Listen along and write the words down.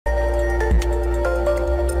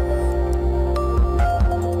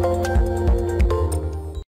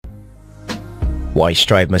why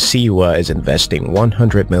Strive Masiyiwa is investing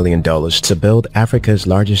 $100 million to build Africa's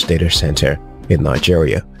largest data center in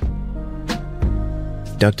Nigeria.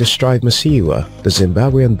 Dr. Strive Masiyiwa, the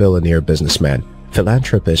Zimbabwean billionaire businessman,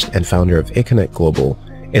 philanthropist and founder of Econet Global,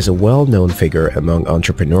 is a well-known figure among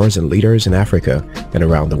entrepreneurs and leaders in Africa and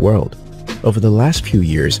around the world. Over the last few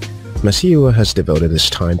years, Masiyiwa has devoted his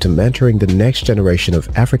time to mentoring the next generation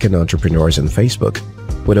of African entrepreneurs on Facebook.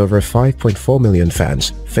 With over 5.4 million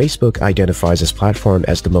fans, Facebook identifies his platform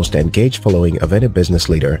as the most engaged following of any business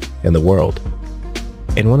leader in the world.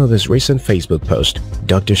 In one of his recent Facebook posts,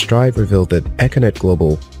 Dr. Strive revealed that Econet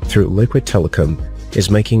Global, through Liquid Telecom,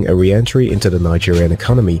 is making a re-entry into the Nigerian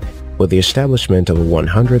economy with the establishment of a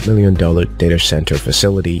 $100 million data center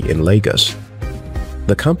facility in Lagos.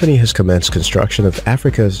 The company has commenced construction of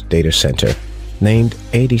Africa's data center, named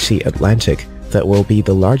ADC Atlantic, that will be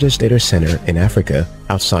the largest data center in Africa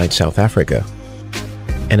outside South Africa.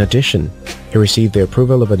 In addition, he received the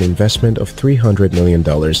approval of an investment of $300 million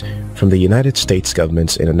from the United States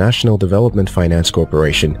government's International Development Finance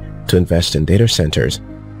Corporation to invest in data centers.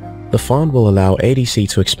 The fund will allow ADC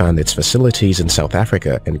to expand its facilities in South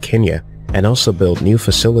Africa and Kenya and also build new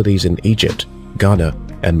facilities in Egypt, Ghana,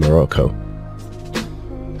 and Morocco.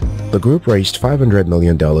 The group raised $500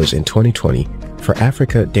 million in 2020 for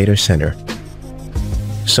Africa Data Center.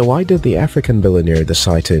 So why did the African billionaire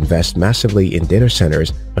decide to invest massively in data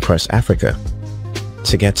centers across Africa?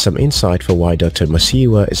 To get some insight for why Dr.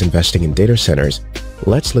 Masiyiwa is investing in data centers,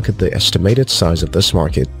 let's look at the estimated size of this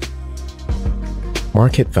market.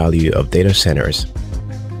 Market value of data centers.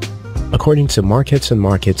 According to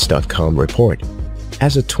marketsandmarkets.com report,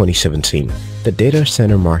 as of 2017, the data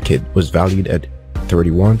center market was valued at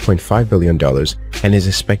 $31.5 billion and is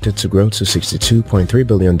expected to grow to $62.3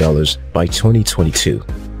 billion by 2022.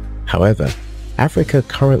 However, Africa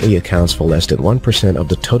currently accounts for less than 1% of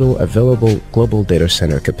the total available global data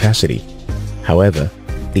center capacity. However,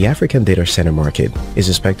 the African data center market is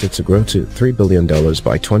expected to grow to $3 billion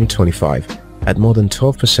by 2025 at more than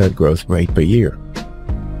 12% growth rate per year.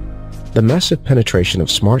 The massive penetration of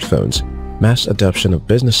smartphones, mass adoption of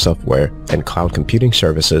business software, and cloud computing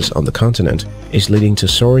services on the continent is leading to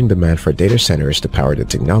soaring demand for data centers to power the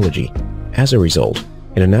technology. As a result,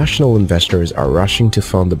 international investors are rushing to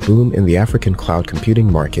fund the boom in the African cloud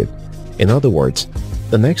computing market. In other words,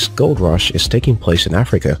 the next gold rush is taking place in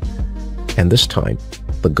Africa, and this time,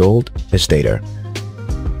 the gold is data.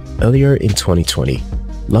 Earlier in 2020,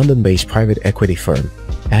 London-based private equity firm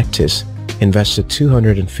Actis invested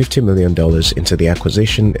 $250 million into the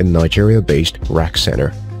acquisition in Nigeria-based RAC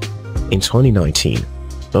Center. In 2019,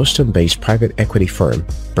 Boston-based private equity firm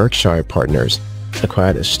Berkshire Partners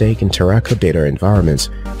acquired a stake in TERACO Data Environments,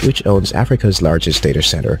 which owns Africa's largest data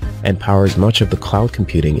center and powers much of the cloud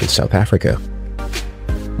computing in South Africa.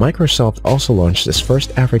 Microsoft also launched its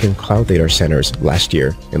first African cloud data centers last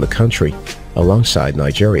year in the country, alongside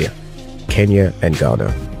Nigeria, Kenya, and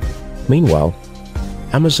Ghana. Meanwhile,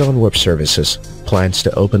 Amazon Web Services plans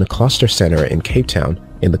to open a cluster center in Cape Town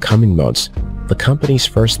in the coming months, the company's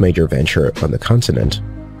first major venture on the continent.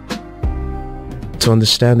 To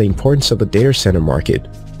understand the importance of the data center market,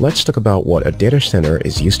 let's talk about what a data center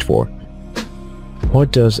is used for.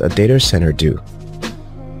 What does a data center do?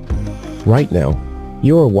 Right now,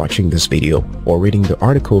 you are watching this video or reading the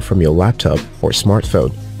article from your laptop or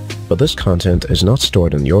smartphone, but this content is not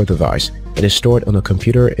stored on your device. It is stored on a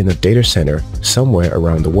computer in a data center somewhere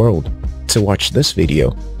around the world. To watch this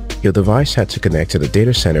video, your device had to connect to the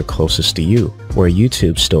data center closest to you, where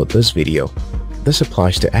YouTube stored this video. This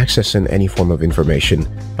applies to accessing any form of information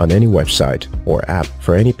on any website or app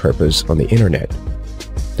for any purpose on the internet.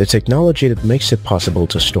 The technology that makes it possible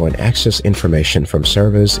to store and access information from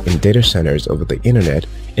servers in data centers over the internet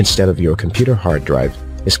instead of your computer hard drive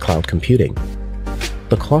is cloud computing.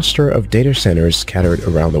 The cluster of data centers scattered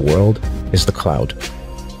around the world is the cloud.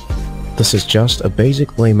 This is just a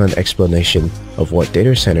basic layman explanation of what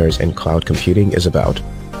data centers and cloud computing is about.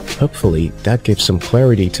 Hopefully, that gives some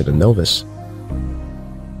clarity to the novice.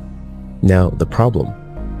 Now, the problem.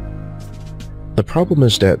 The problem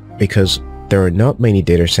is that because there are not many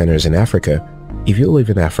data centers in Africa, if you live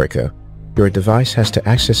in Africa, your device has to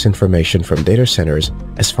access information from data centers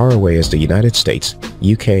as far away as the United States,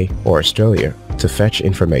 UK, or Australia to fetch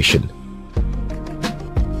information.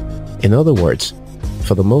 In other words,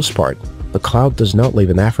 for the most part, the cloud does not live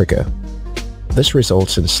in Africa. This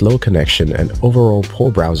results in slow connection and overall poor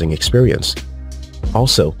browsing experience.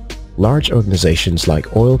 Also, large organizations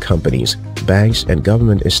like oil companies, banks, and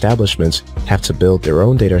government establishments have to build their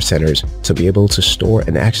own data centers to be able to store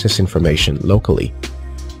and access information locally.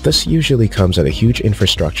 This usually comes at a huge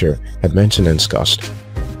infrastructure and maintenance cost.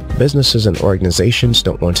 Businesses and organizations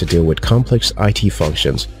don't want to deal with complex IT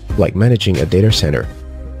functions like managing a data center.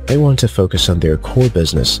 They want to focus on their core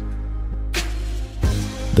business.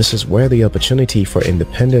 This is where the opportunity for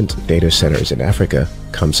independent data centers in Africa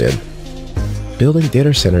comes in. Building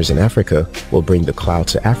data centers in Africa will bring the cloud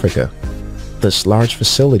to Africa. Thus, large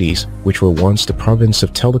facilities, which were once the province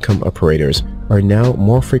of telecom operators, are now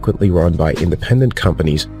more frequently run by independent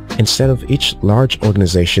companies. Instead of each large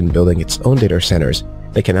organization building its own data centers,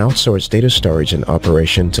 they can outsource data storage and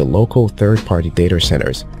operation to local third-party data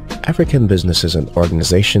centers. African businesses and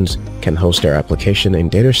organizations can host their application in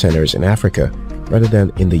data centers in Africa rather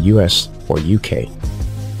than in the US or UK.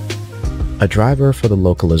 A driver for the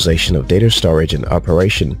localization of data storage and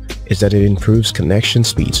operation is that it improves connection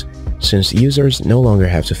speeds, since users no longer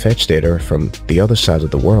have to fetch data from the other side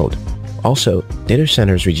of the world. Also, data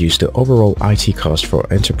centers reduce the overall IT cost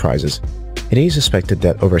for enterprises. It is expected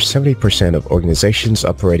that over 70% of organizations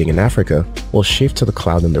operating in Africa will shift to the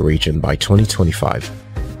cloud in the region by 2025.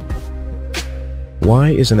 Why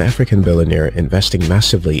is an African billionaire investing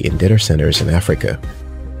massively in data centers in Africa?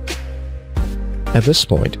 At this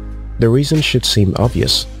point, the reason should seem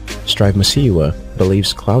obvious. Masiyiwa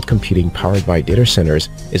believes cloud computing powered by data centers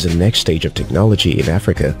is the next stage of technology in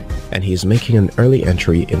Africa, and he is making an early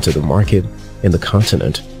entry into the market in the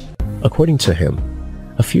continent. According to him,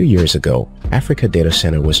 a few years ago, Africa Data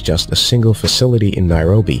Center was just a single facility in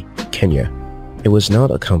Nairobi, Kenya. It was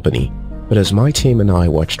not a company, but as my team and I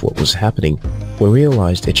watched what was happening, we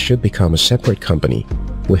realized it should become a separate company.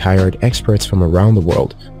 We hired experts from around the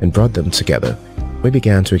world and brought them together. We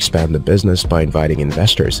began to expand the business by inviting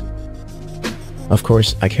investors. Of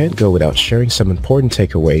course, I can't go without sharing some important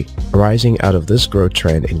takeaway arising out of this growth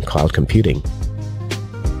trend in cloud computing.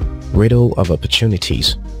 Riddle of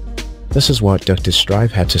opportunities. This is what Dr.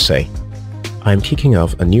 Strive had to say. I am kicking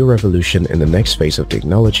off a new revolution in the next phase of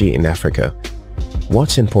technology in Africa.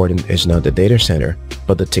 What's important is not the data center,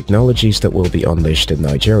 but the technologies that will be unleashed in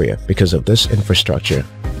Nigeria because of this infrastructure.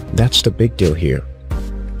 That's the big deal here.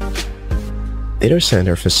 Data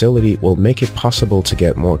center facility will make it possible to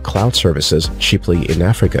get more cloud services cheaply in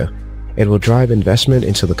Africa. It will drive investment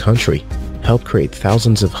into the country, help create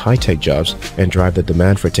thousands of high-tech jobs, and drive the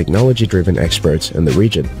demand for technology-driven experts in the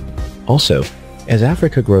region. Also, as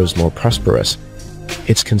Africa grows more prosperous,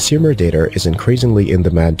 its consumer data is increasingly in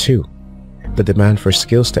demand too. The demand for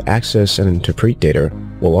skills to access and interpret data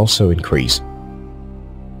will also increase.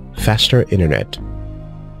 Faster internet.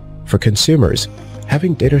 For consumers,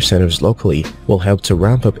 having data centers locally will help to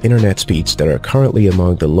ramp up internet speeds that are currently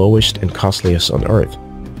among the lowest and costliest on Earth,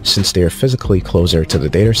 since they are physically closer to the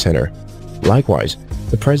data center. Likewise,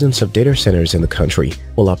 the presence of data centers in the country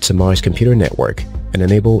will optimize computer network and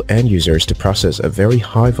enable end users to process a very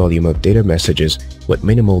high volume of data messages with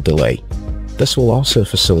minimal delay. This will also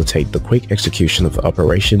facilitate the quick execution of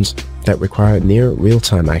operations that require near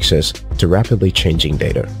real-time access to rapidly changing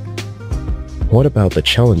data. What about the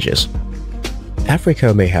challenges?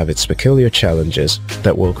 Africa may have its peculiar challenges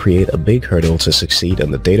that will create a big hurdle to succeed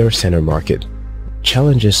in the data center market.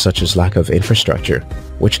 Challenges such as lack of infrastructure,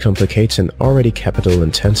 which complicates an already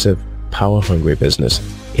capital-intensive, power-hungry business,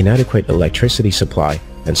 inadequate electricity supply,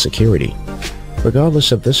 and security.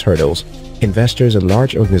 Regardless of these hurdles, investors and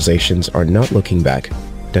large organizations are not looking back.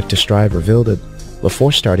 Dr. Strive revealed that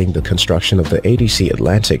before starting the construction of the ADC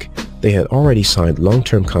Atlantic, they had already signed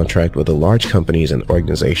long-term contract with the large companies and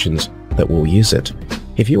organizations that will use it.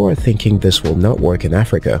 If you are thinking this will not work in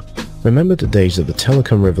Africa, remember the days of the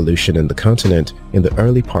telecom revolution in the continent in the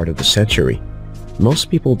early part of the century.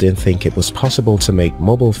 Most people didn't think it was possible to make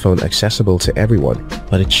mobile phone accessible to everyone,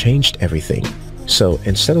 but it changed everything. So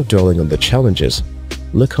instead of dwelling on the challenges,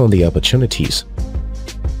 look on the opportunities.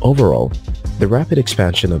 Overall, the rapid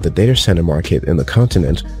expansion of the data center market in the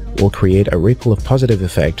continent will create a ripple of positive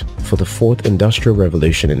effect for the fourth industrial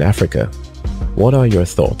revolution in Africa. What are your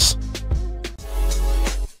thoughts?